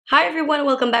Hi everyone,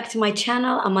 welcome back to my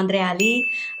channel. I'm Andreea.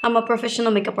 I'm a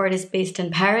professional makeup artist based in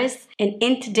Paris, and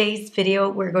in today's video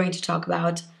we're going to talk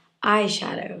about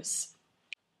eyeshadows.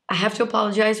 I have to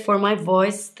apologize for my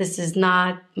voice. This is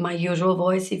not my usual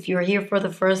voice. If you're here for the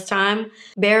first time,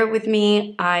 bear with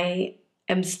me. I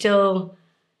am still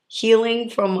healing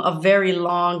from a very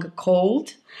long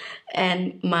cold,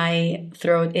 and my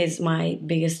throat is my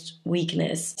biggest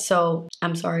weakness. So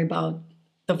I'm sorry about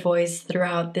the voice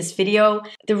throughout this video.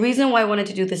 The reason why I wanted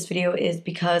to do this video is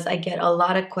because I get a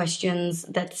lot of questions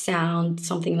that sound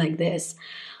something like this.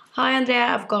 Hi Andrea,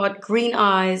 I've got green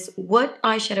eyes. What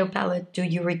eyeshadow palette do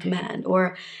you recommend?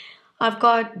 Or I've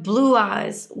got blue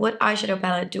eyes. What eyeshadow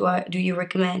palette do you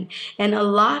recommend? And a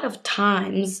lot of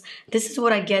times, this is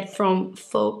what I get from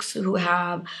folks who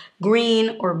have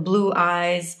green or blue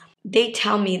eyes. They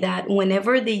tell me that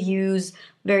whenever they use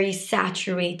very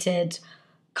saturated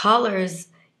colors,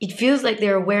 it feels like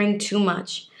they're wearing too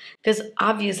much. Because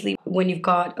obviously when you've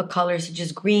got a color such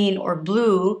as green or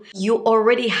blue, you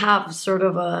already have sort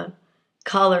of a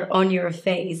color on your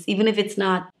face, even if it's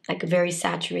not like a very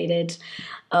saturated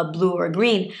blue or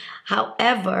green.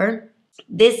 However,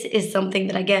 this is something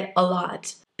that I get a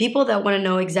lot. People that want to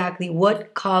know exactly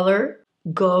what color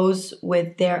goes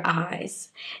with their eyes.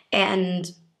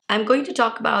 And I'm going to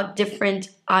talk about different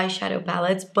eyeshadow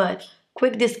palettes, but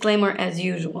quick disclaimer as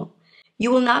usual. You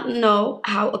will not know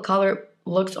how a color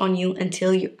looks on you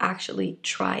until you actually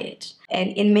try it.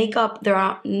 And in makeup, there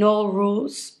are no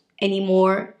rules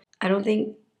anymore. I don't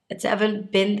think it's ever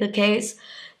been the case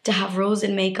to have rules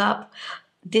in makeup.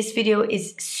 This video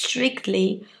is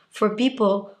strictly for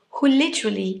people who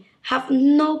literally have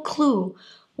no clue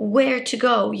where to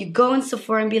go. You go in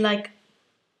Sephora and be like,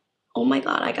 oh my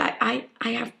God, I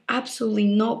have absolutely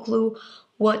no clue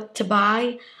what to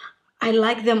buy. I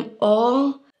like them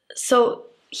all. So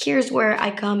here's where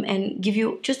I come and give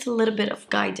you just a little bit of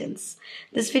guidance.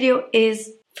 This video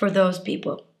is for those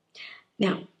people.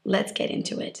 Now, let's get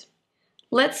into it.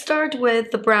 Let's start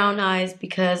with the brown eyes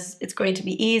because it's going to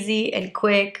be easy and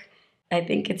quick. I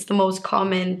think it's the most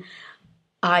common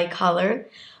eye color.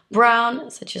 Brown,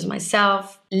 such as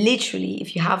myself, literally,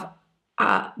 if you have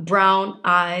brown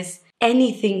eyes,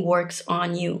 anything works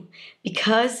on you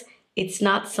because it's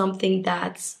not something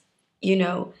that's, you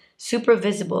know, super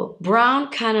visible. Brown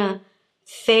kind of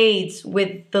fades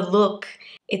with the look.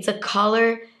 It's a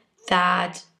color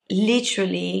that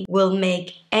literally will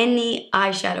make any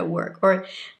eyeshadow work, or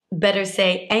better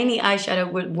say, any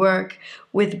eyeshadow would work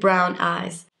with brown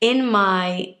eyes. In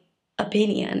my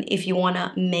opinion, if you want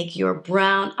to make your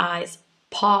brown eyes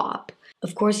pop,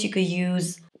 of course you could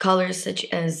use colors such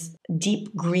as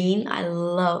deep green. I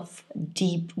love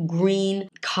deep green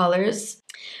colors.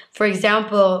 For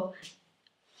example,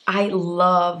 I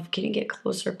love, can you get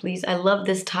closer please? I love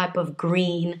this type of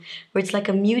green where it's like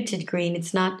a muted green.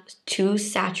 It's not too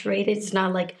saturated. It's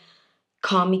not like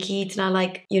comic-y. It's not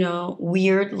like, you know,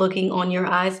 weird looking on your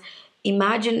eyes.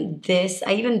 Imagine this.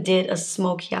 I even did a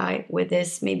smoky eye with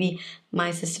this. Maybe my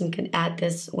assistant can add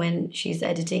this when she's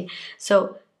editing.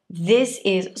 So this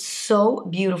is so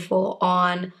beautiful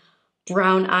on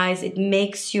brown eyes. It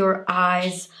makes your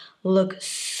eyes look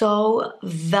so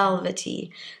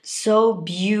velvety, so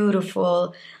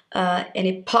beautiful, and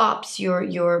it pops.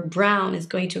 Your brown is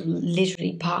going to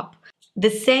literally pop.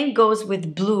 The same goes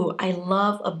with blue. I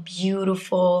love a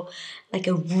beautiful, like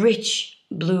a rich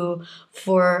blue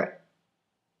for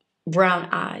brown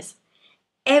eyes.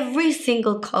 Every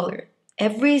single color,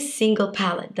 every single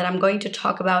palette that I'm going to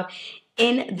talk about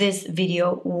in this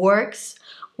video works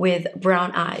with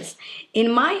brown eyes.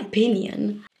 In my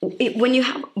opinion, when you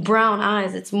have brown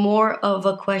eyes, it's more of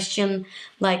a question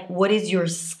like, what is your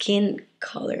skin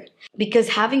color? Because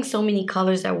having so many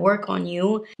colors that work on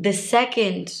you, the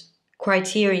second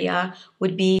criteria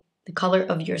would be the color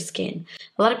of your skin.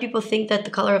 A lot of people think that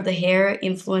the color of the hair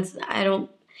influences.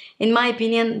 In my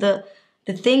opinion, the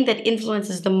thing that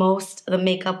influences the most the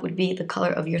makeup would be the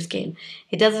color of your skin.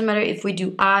 It doesn't matter if we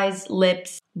do eyes,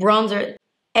 lips, bronzer,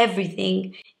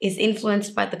 everything is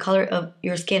influenced by the color of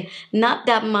your skin, not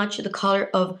that much the color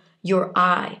of your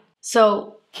eye.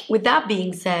 So with that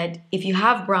being said, if you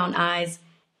have brown eyes,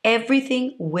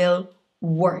 everything will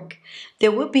work.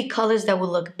 There will be colors that will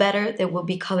look better. There will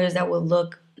be colors that will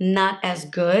look not as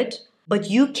good, but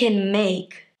you can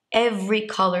make every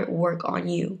color work on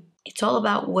you. It's all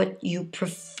about what you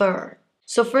prefer.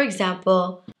 So for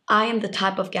example, I am the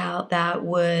type of gal that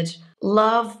would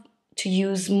love to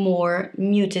use more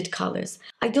muted colors.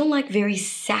 I don't like very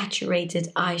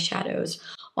saturated eyeshadows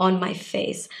on my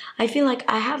face. I feel like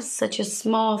I have such a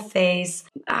small face.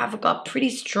 I've got pretty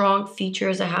strong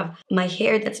features. I have my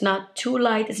hair that's not too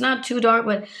light. It's not too dark,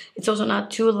 but it's also not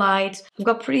too light. I've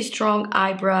got pretty strong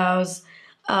eyebrows.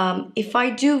 If I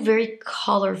do very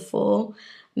colorful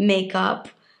makeup,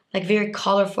 like very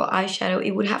colorful eyeshadow,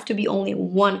 it would have to be only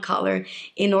one color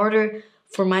in order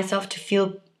for myself to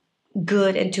feel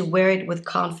good and to wear it with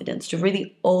confidence, to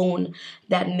really own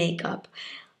that makeup.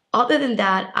 Other than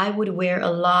that, I would wear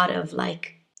a lot of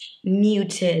like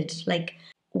muted, like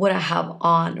what I have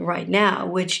on right now,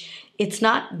 which it's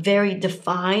not very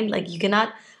defined. Like you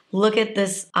cannot look at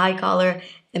this eye color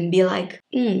and be like,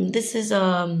 this is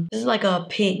like a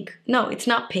pink. No, it's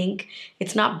not pink.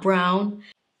 It's not brown.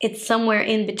 It's somewhere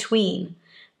in between,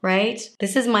 right?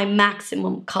 This is my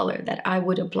maximum color that I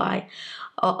would apply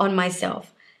on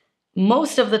myself.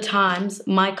 Most of the times,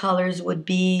 my colors would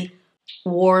be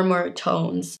warmer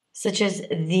tones, such as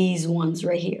these ones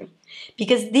right here.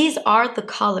 Because these are the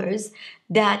colors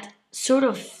that sort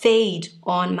of fade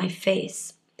on my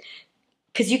face.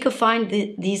 Because you can find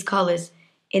these colors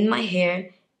in my hair,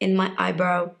 in my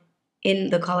eyebrow, in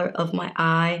the color of my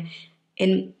eye,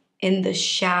 in the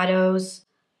shadows.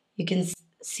 You can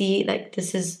see like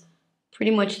this is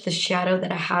pretty much the shadow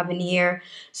that I have in here.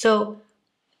 So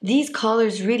these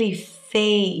colors really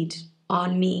fade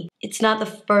on me. It's not the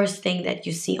first thing that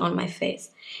you see on my face.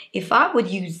 If I would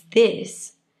use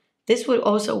this would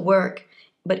also work.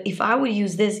 But if I would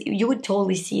use this, you would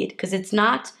totally see it because it's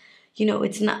not, you know,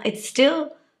 it's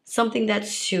still something that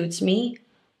suits me,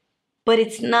 but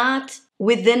it's not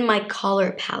within my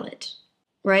color palette,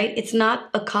 right? It's not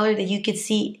a color that you could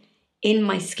see in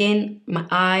my skin, my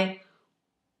eye,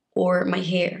 or my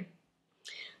hair.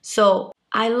 So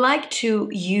I like to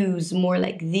use more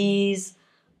like these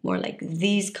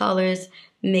colors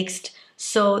mixed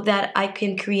so that I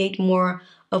can create more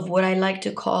of what I like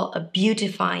to call a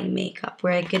beautifying makeup,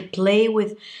 where I could play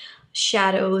with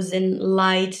shadows and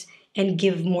light and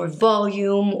give more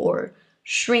volume or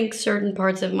shrink certain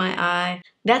parts of my eye.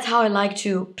 That's how I like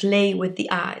to play with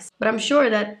the eyes. But I'm sure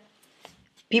that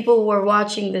people who are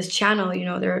watching this channel, you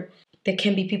know, there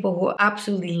can be people who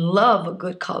absolutely love a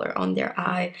good color on their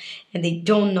eye and they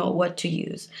don't know what to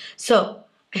use. So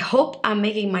I hope I'm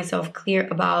making myself clear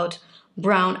about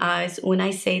brown eyes when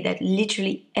I say that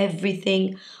literally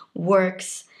everything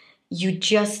works. You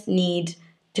just need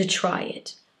to try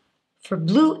it. For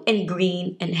blue and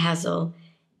green and hazel,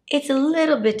 it's a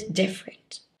little bit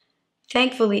different.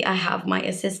 Thankfully, I have my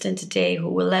assistant today who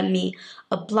will let me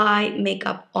apply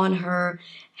makeup on her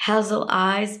hazel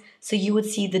eyes so you would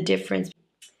see the difference.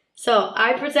 So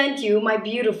I present you my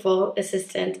beautiful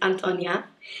assistant, Antonia.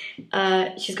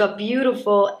 She's got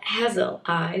beautiful hazel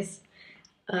eyes.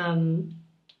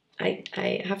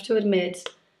 I have to admit,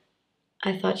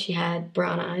 I thought she had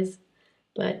brown eyes,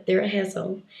 but they're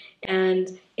hazel.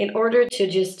 And in order to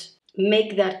just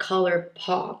make that color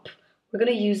pop, we're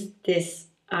gonna use this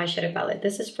eyeshadow palette.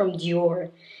 This is from DIOR.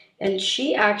 And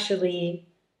she actually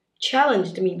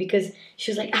challenged me because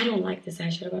she was like, I don't like this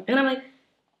eyeshadow palette. And I'm like,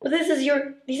 well,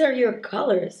 these are your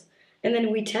colors. And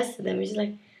then we tested them. And she's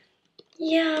like,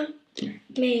 yeah,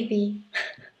 maybe.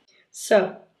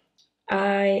 So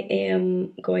I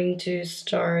am going to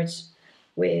start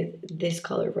with this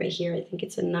color right here. I think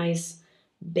it's a nice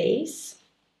base.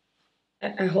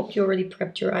 I hope you already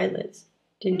prepped your eyelids,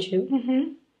 didn't you?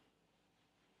 Mm-hmm.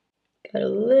 Got a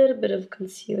little bit of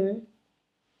concealer.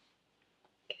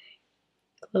 Okay,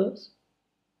 close.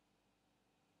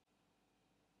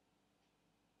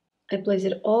 I place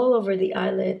it all over the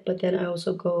eyelid, but then I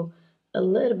also go a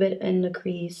little bit in the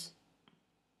crease.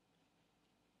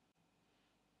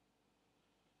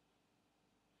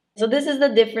 So this is the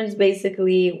difference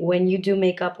basically when you do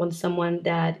makeup on someone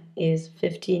that is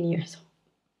 15 years old.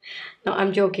 No,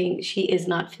 I'm joking. She is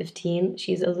not 15.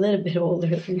 She's a little bit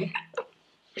older than me.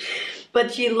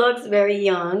 But she looks very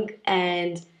young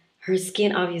and her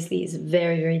skin obviously is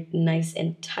very, very nice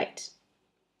and tight.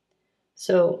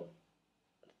 So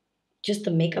just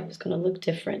the makeup is going to look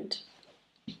different.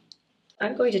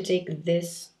 I'm going to take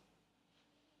this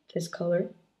color,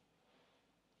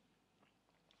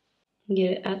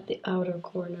 get it at the outer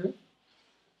corner.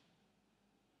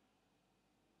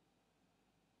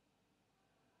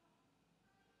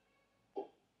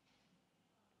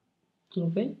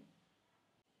 Open.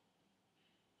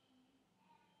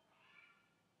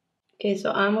 Okay,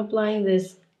 so I'm applying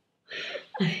this.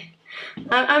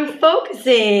 I'm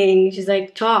focusing. She's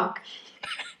like, talk.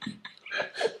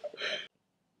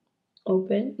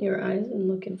 Open your eyes and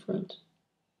look in front.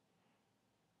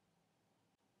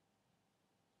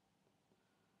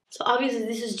 So obviously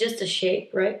this is just a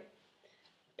shape, right?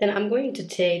 Then I'm going to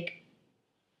take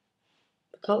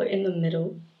the color in the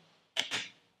middle.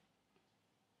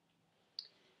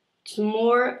 It's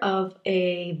more of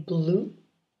a blue.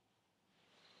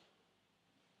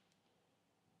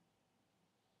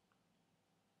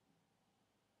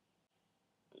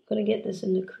 I'm gonna get this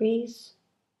in the crease.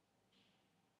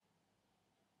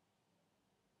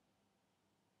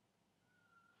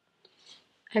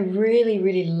 I really,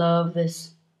 really love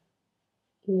this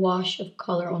wash of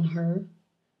color on her.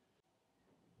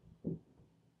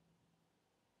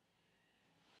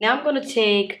 Now I'm gonna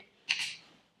take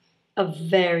a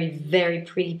very, very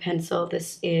pretty pencil.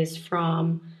 This is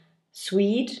from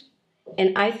Swede,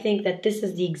 and I think that this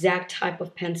is the exact type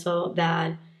of pencil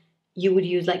that you would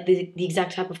use, like the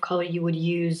exact type of color you would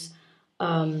use,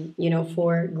 you know,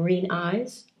 for green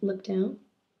eyes. Look down.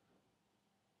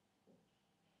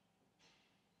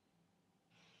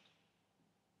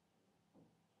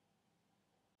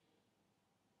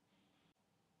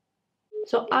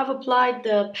 So I've applied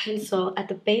the pencil at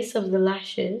the base of the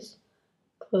lashes,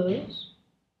 close.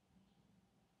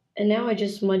 And now I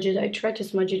just smudge it. I try to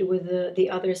smudge it with the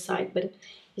other side, but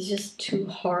it's just too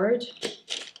hard.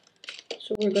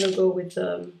 So we're gonna go with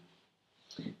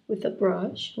a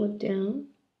brush. Look down.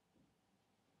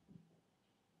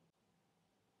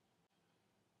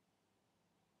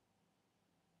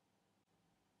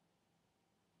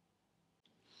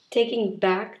 Taking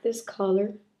back this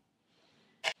color,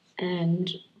 and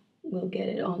we'll get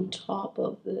it on top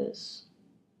of this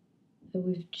that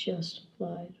we've just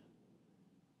applied.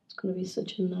 It's gonna be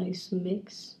such a nice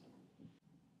mix.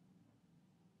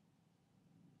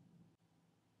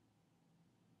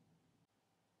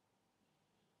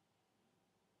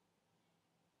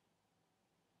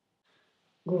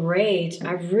 Great.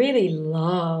 I really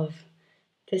love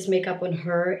this makeup on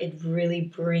her. It really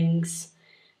brings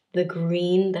the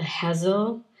green, the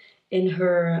hazel in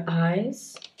her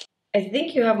eyes. I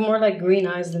think you have more like green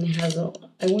eyes than hazel.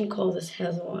 I wouldn't call this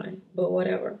hazel eye, but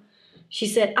whatever. She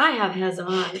said, I have hazel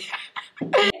eyes.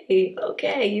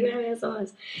 Okay, you have hazel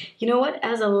eyes. You know what?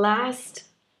 As a last,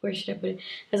 where should I put it?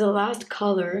 As a last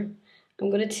color, I'm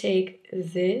gonna take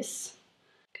this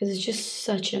because it's just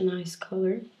such a nice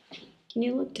color. Can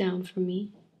you look down for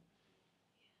me?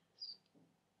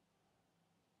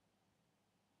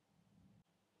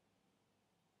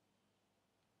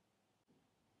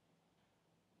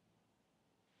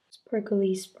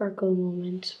 Sparkly sparkle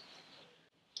moment.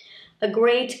 A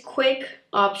great quick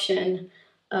option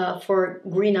for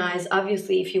green eyes.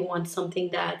 Obviously, if you want something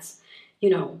that's, you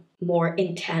know, more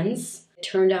intense. It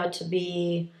turned out to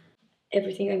be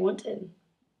everything I wanted.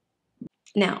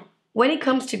 Now, when it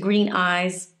comes to green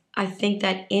eyes, I think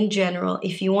that in general,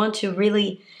 if you want to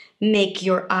really make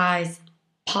your eyes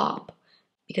pop,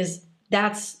 because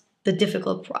that's the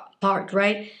difficult part,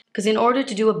 right? Because in order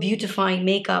to do a beautifying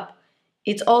makeup,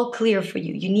 it's all clear for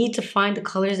you. You need to find the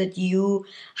colors that you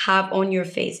have on your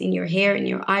face, in your hair, in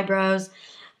your eyebrows,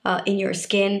 in your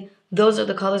skin. Those are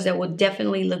the colors that would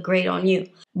definitely look great on you.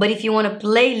 But if you want to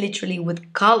play literally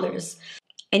with colors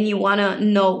and you want to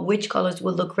know which colors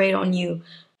will look great on you,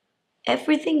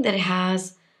 everything that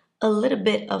has a little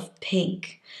bit of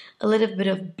pink, a little bit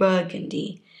of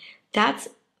burgundy, that's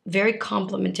very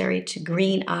complementary to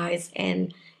green eyes,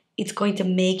 and it's going to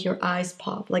make your eyes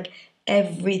pop. Like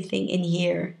everything in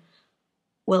here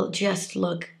will just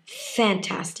look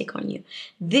fantastic on you.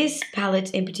 This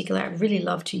palette in particular, I really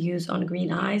love to use on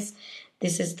green eyes.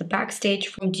 This is the Backstage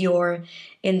from DIOR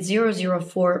in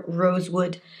 004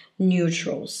 Rosewood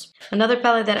Neutrals. Another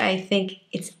palette that I think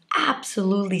it's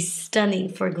absolutely stunning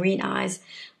for green eyes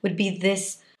would be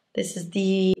this. This is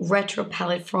the retro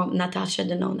palette from NATASHA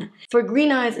DENONA. For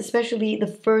green eyes, especially the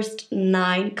first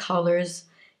 9 colors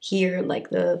here,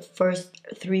 like the first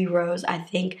 3 rows, I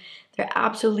think they're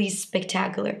absolutely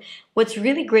spectacular. What's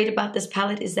really great about this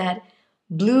palette is that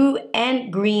blue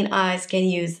and green eyes can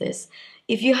use this.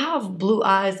 If you have blue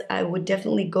eyes, I would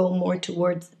definitely go more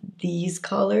towards these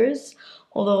colors.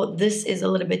 Although this is a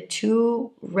little bit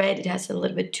too red, it has a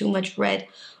little bit too much red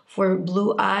for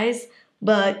blue eyes.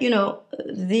 But, you know,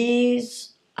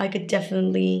 these I could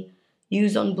definitely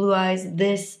use on blue eyes.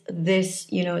 This,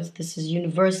 you know, this is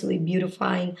universally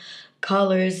beautifying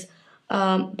colors.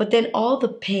 But then all the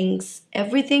pinks,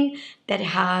 everything that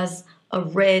has a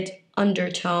red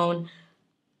undertone,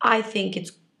 I think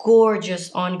it's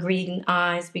gorgeous on green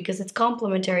eyes because it's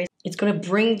complementary. It's going to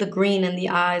bring the green in the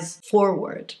eyes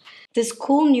forward. This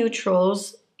cool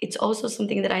neutrals, it's also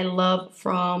something that I love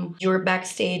from your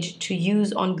Backstage to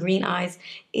use on green eyes.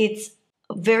 It's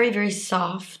very, very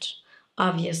soft,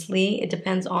 obviously. It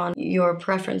depends on your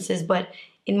preferences, but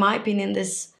in my opinion,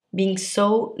 this being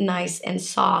so nice and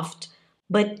soft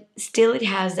but still it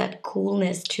has that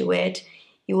coolness to it.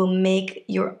 It will make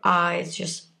your eyes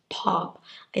just pop.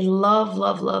 I love,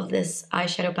 love, love this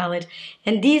eyeshadow palette.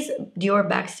 And these DIOR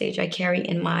Backstage I carry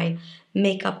in my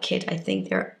makeup kit. I think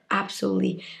they're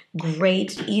absolutely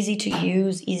great, easy to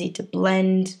use, easy to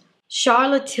blend.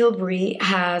 Charlotte Tilbury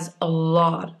has a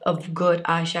lot of good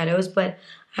eyeshadows, but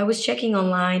I was checking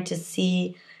online to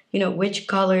see, you know, which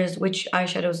colors, which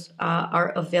eyeshadows are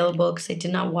available, because I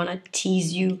did not want to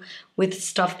tease you with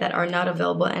stuff that are not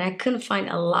available, and I couldn't find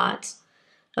a lot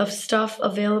of stuff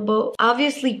available.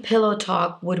 Obviously, Pillow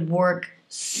Talk would work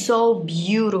so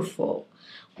beautiful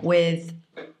with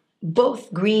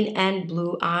both green and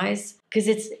blue eyes, because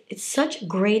it's such a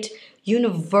great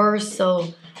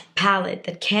universal palette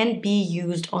that can be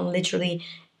used on literally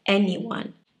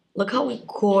anyone. Look how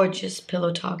gorgeous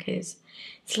Pillow Talk is.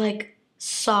 It's like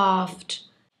soft.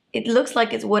 It looks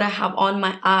like it's what I have on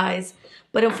my eyes,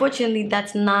 but unfortunately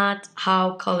that's not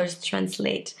how colors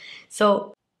translate.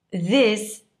 So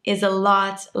this is a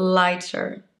lot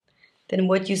lighter than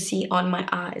what you see on my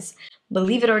eyes.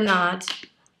 Believe it or not,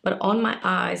 but on my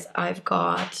eyes I've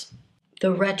got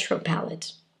the Retro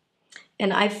palette.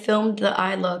 And I filmed the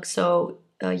eye look so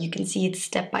you can see it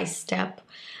step by step.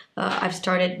 I've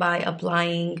started by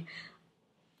applying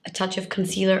a touch of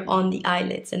concealer on the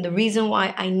eyelids. And the reason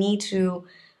why I need to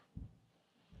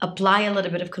apply a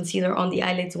little bit of concealer on the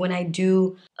eyelids when I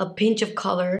do a pinch of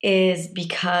color is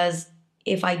because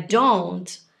if I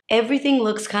don't, everything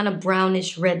looks kind of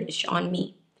brownish reddish on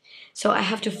me. So I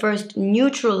have to first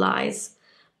neutralize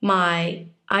my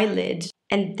eyelid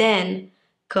and then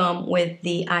come with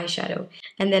the eyeshadow.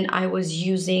 And then I was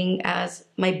using as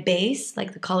my base,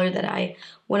 like the color that I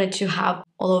wanted to have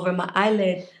all over my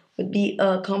eyelid, would be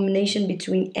a combination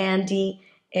between Andy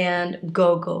and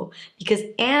Go-Go, because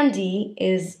Andy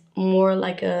is more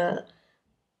like a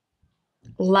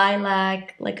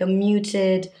lilac, like a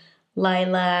muted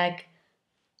lilac,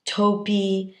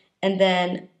 taupey, and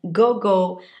then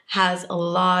Go-Go has a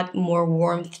lot more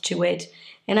warmth to it,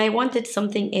 and I wanted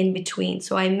something in between,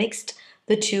 so I mixed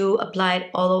the two, applied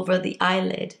all over the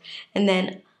eyelid, and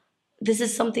then this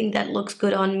is something that looks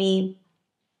good on me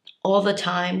all the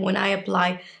time when I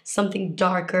apply something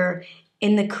darker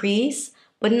in the crease,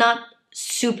 but not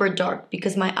super dark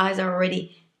because my eyes are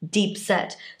already deep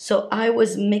set. So I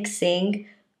was mixing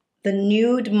the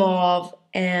nude mauve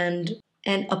and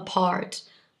Apart.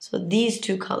 So these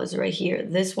two colors right here,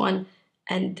 this one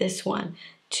and this one,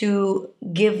 to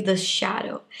give the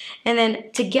shadow. And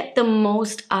then to get the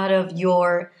most out of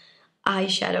your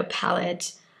eyeshadow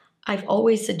palette, I've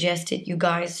always suggested you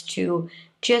guys to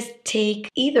just take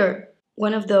either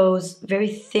one of those very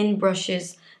thin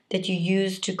brushes that you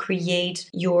use to create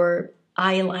your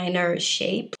eyeliner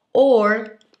shape,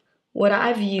 or what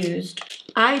I've used,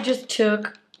 I just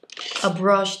took a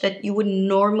brush that you would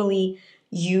normally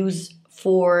use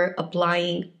for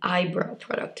applying eyebrow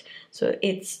product. So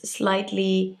it's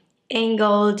slightly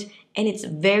angled and it's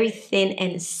very thin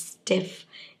and stiff.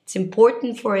 It's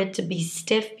important for it to be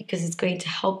stiff because it's going to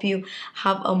help you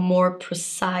have a more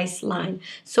precise line.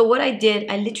 So what I did,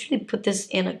 I literally put this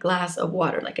in a glass of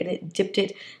water. Like I dipped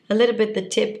it a little bit, the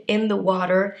tip in the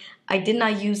water. I did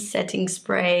not use setting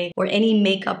spray or any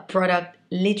makeup product.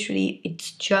 Literally,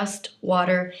 it's just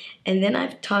water. And then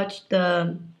I've touched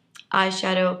the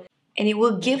eyeshadow and it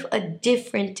will give a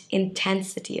different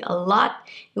intensity. It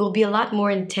will be a lot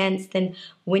more intense than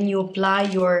when you apply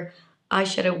your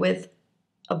eyeshadow with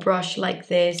a brush like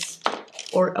this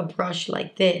or a brush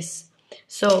like this.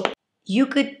 So you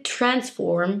could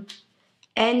transform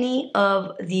any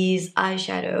of these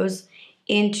eyeshadows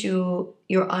into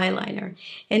your eyeliner,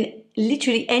 and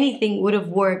literally anything would have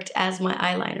worked as my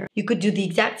eyeliner. You could do the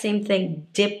exact same thing,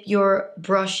 dip your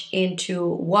brush into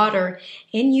water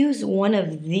and use one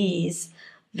of these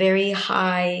very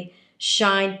high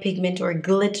shine pigment or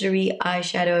glittery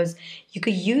eyeshadows. You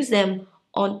could use them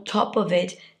on top of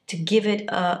it to give it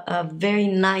a very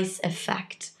nice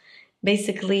effect.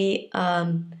 Basically,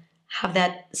 have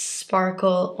that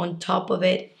sparkle on top of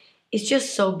it. It's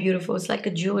just so beautiful. It's like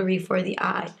a jewelry for the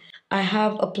eye. I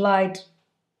have applied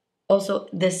also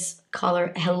this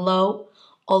color Hello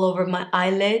all over my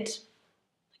eyelid,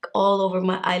 like all over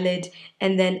my eyelid,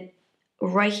 and then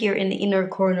right here in the inner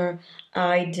corner,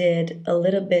 I did a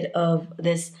little bit of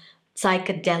this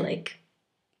psychedelic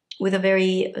with a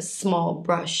very small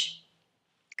brush,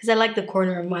 because I like the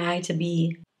corner of my eye to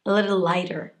be a little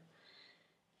lighter.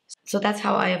 So that's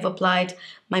how I have applied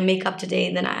my makeup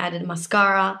today. Then I added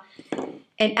mascara.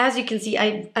 And as you can see,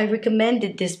 I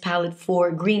recommended this palette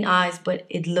for green eyes, but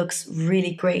it looks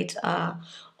really great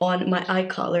on my eye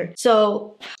color.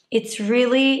 So it's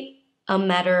really a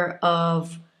matter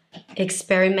of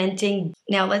experimenting.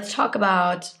 Now let's talk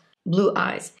about blue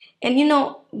eyes. And you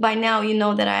know, by now you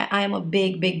know that I am a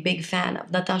big fan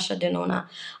of NATASHA DENONA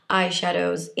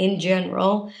eyeshadows in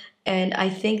general. And I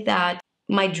think that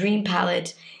my dream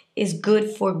palette is good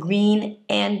for green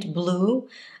and blue.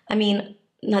 I mean,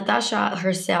 NATASHA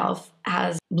herself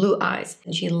has blue eyes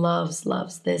and she loves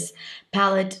this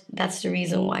palette. That's the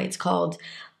reason why it's called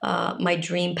my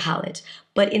dream palette.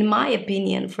 But in my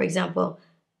opinion, for example,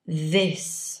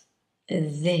 this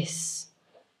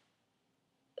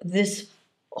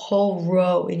whole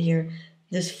row in here,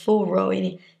 this full row in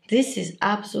here, this is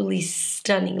absolutely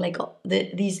stunning. Like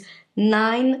these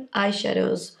 9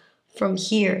 eyeshadows from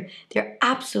here, they're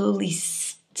absolutely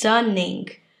stunning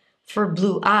for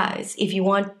blue eyes if you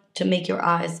want to make your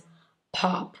eyes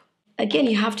pop. Again,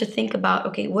 you have to think about,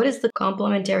 okay, what is the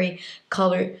complementary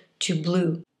color to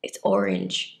blue? It's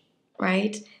orange,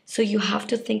 right? So you have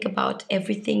to think about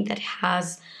everything that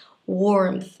has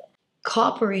warmth.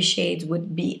 Coppery shades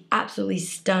would be absolutely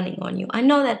stunning on you. I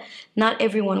know that not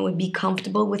everyone would be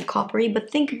comfortable with coppery,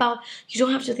 but think about, you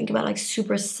don't have to think about like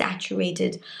super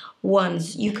saturated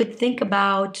ones. You could think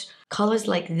about colors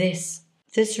like this.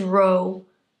 This row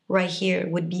right here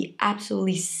would be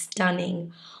absolutely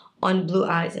stunning on blue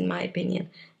eyes, in my opinion.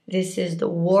 This is the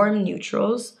warm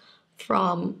neutrals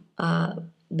from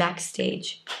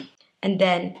Backstage. And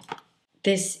then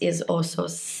this is also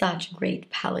such a great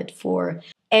palette for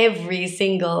every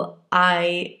single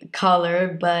eye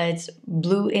color, but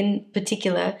blue in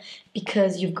particular,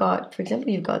 because you've got, for example,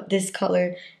 you've got this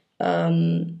color.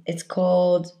 It's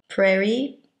called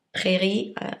Prairie.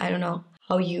 I don't know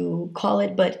how you call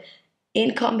it, but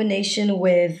in combination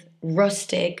with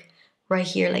Rustic right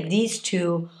here, like these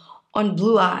two on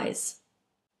blue eyes.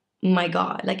 My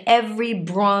God, like every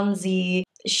bronzy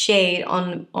shade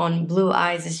on blue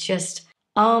eyes is just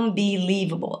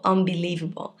unbelievable.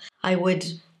 I would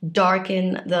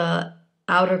darken the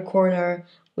outer corner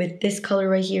with this color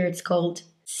right here. It's called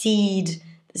Seed.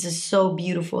 This is so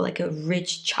beautiful, like a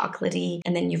rich chocolatey,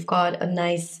 and then you've got a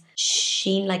nice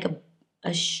sheen, like a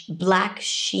black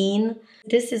sheen.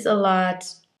 This is a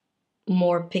lot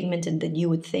more pigmented than you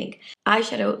would think.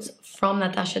 Eyeshadows from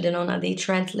NATASHA DENONA, they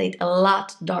translate a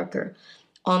lot darker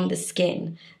on the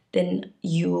skin than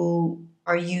you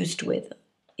are used with.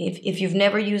 If you've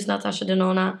never used NATASHA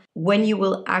DENONA, when you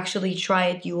will actually try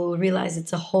it, you will realize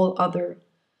it's a whole other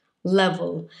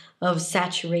level of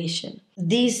saturation.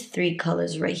 These 3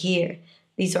 colors right here,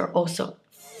 these are also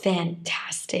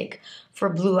fantastic for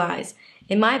blue eyes.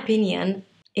 In my opinion,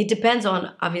 it depends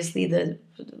on obviously the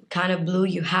kind of blue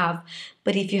you have,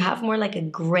 but if you have more like a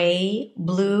gray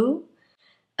blue,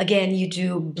 again, you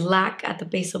do black at the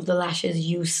base of the lashes,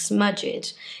 you smudge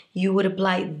it. You would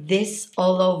apply this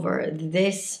all over,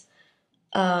 this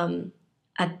at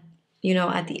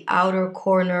the outer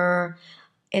corner,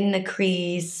 in the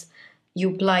crease.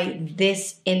 You apply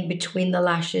this in between the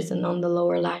lashes and on the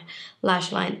lower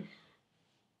lash line.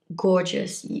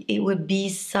 Gorgeous. It would be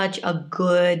such a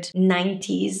good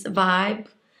 90s vibe.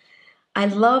 I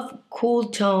love cool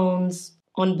tones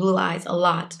on blue eyes a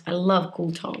lot. I love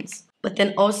cool tones. But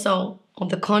then also, on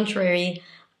the contrary,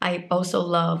 I also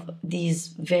love these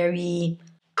very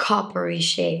coppery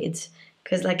shades.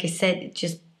 Because like I said, it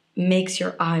just makes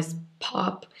your eyes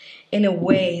pop in a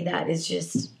way that is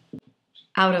just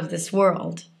out of this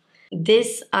world.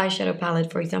 This eyeshadow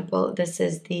palette, for example, this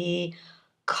is the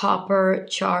Copper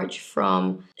Charge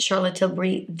from Charlotte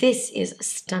Tilbury. This is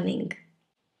stunning.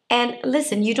 And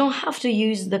listen, you don't have to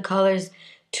use the colors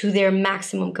to their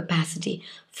maximum capacity.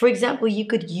 For example, you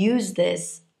could use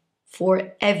this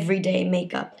for everyday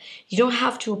makeup. You don't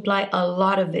have to apply a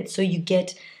lot of it so you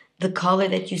get the color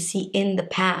that you see in the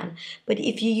pan. But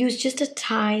if you use just a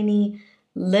tiny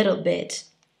little bit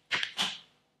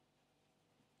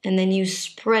and then you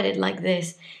spread it like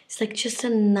this, it's like just a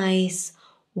nice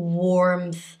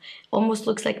warmth, almost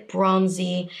looks like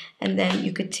bronzy. And then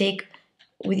you could take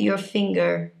with your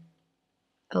finger,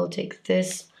 I'll take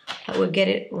this, I will get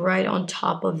it right on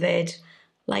top of it,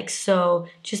 like so,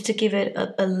 just to give it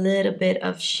a little bit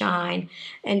of shine,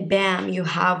 and bam, you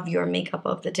have your makeup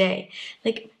of the day.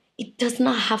 Like, it does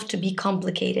not have to be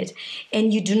complicated,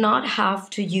 and you do not have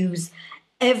to use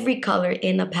every color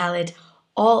in a palette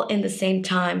all in the same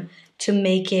time to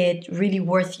make it really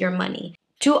worth your money.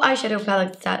 2 eyeshadow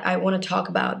palettes that I want to talk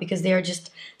about because they are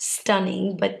just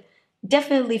stunning, but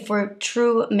definitely for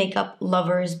true makeup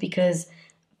lovers because,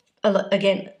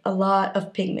 again, a lot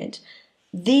of pigment.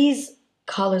 These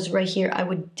colors right here, I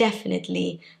would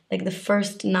definitely, like the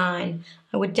first 9,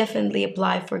 I would definitely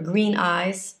apply for green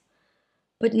eyes,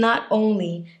 but not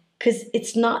only because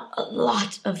it's not a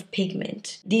lot of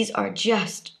pigment. These are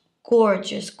just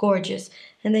gorgeous, gorgeous.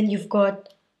 And then you've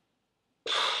got,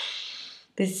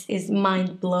 this is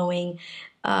mind-blowing.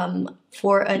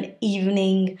 For an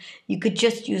evening, you could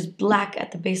just use black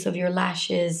at the base of your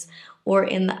lashes or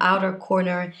in the outer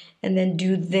corner and then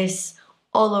do this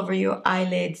all over your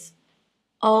eyelids.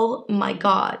 Oh my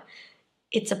god,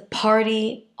 it's a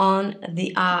party on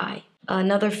the eye.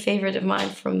 Another favorite of mine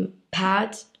from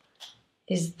Pat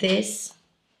is this.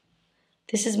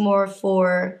 This is more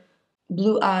for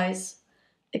blue eyes.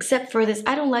 Except for this,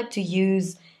 I don't like to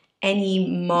use any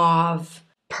mauve,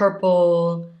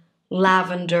 purple,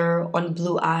 lavender on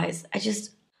blue eyes.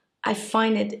 I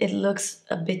find it looks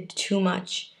a bit too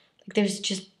much. Like there's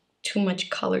just too much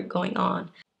color going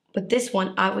on. But this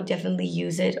one, I would definitely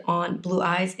use it on blue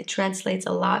eyes. It translates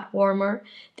a lot warmer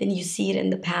than you see it in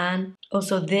the pan.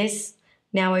 Also this,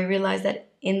 now I realize that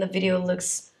in the video it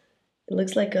looks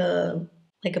like a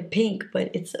pink,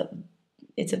 but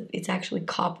it's actually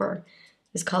copper.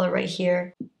 This color right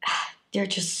here. They're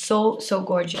just so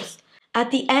gorgeous.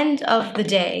 At the end of the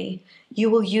day, you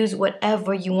will use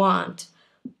whatever you want,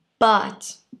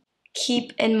 but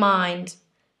keep in mind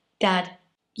that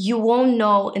you won't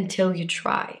know until you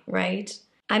try, right?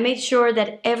 I made sure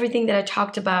that everything that I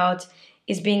talked about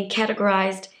is being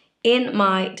categorized in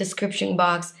my description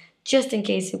box, just in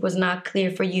case it was not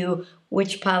clear for you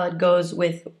which palette goes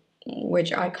with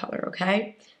which eye color,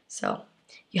 okay? So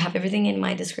you have everything in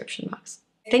my description box.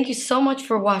 Thank you so much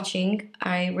for watching.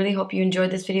 I really hope you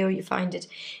enjoyed this video, you find it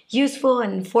useful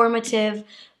and informative.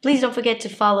 Please don't forget to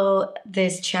follow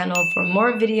this channel for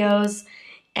more videos,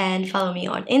 and follow me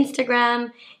on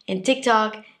Instagram and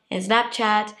TikTok and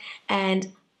Snapchat,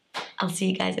 and I'll see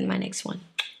you guys in my next one.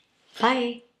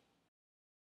 Bye!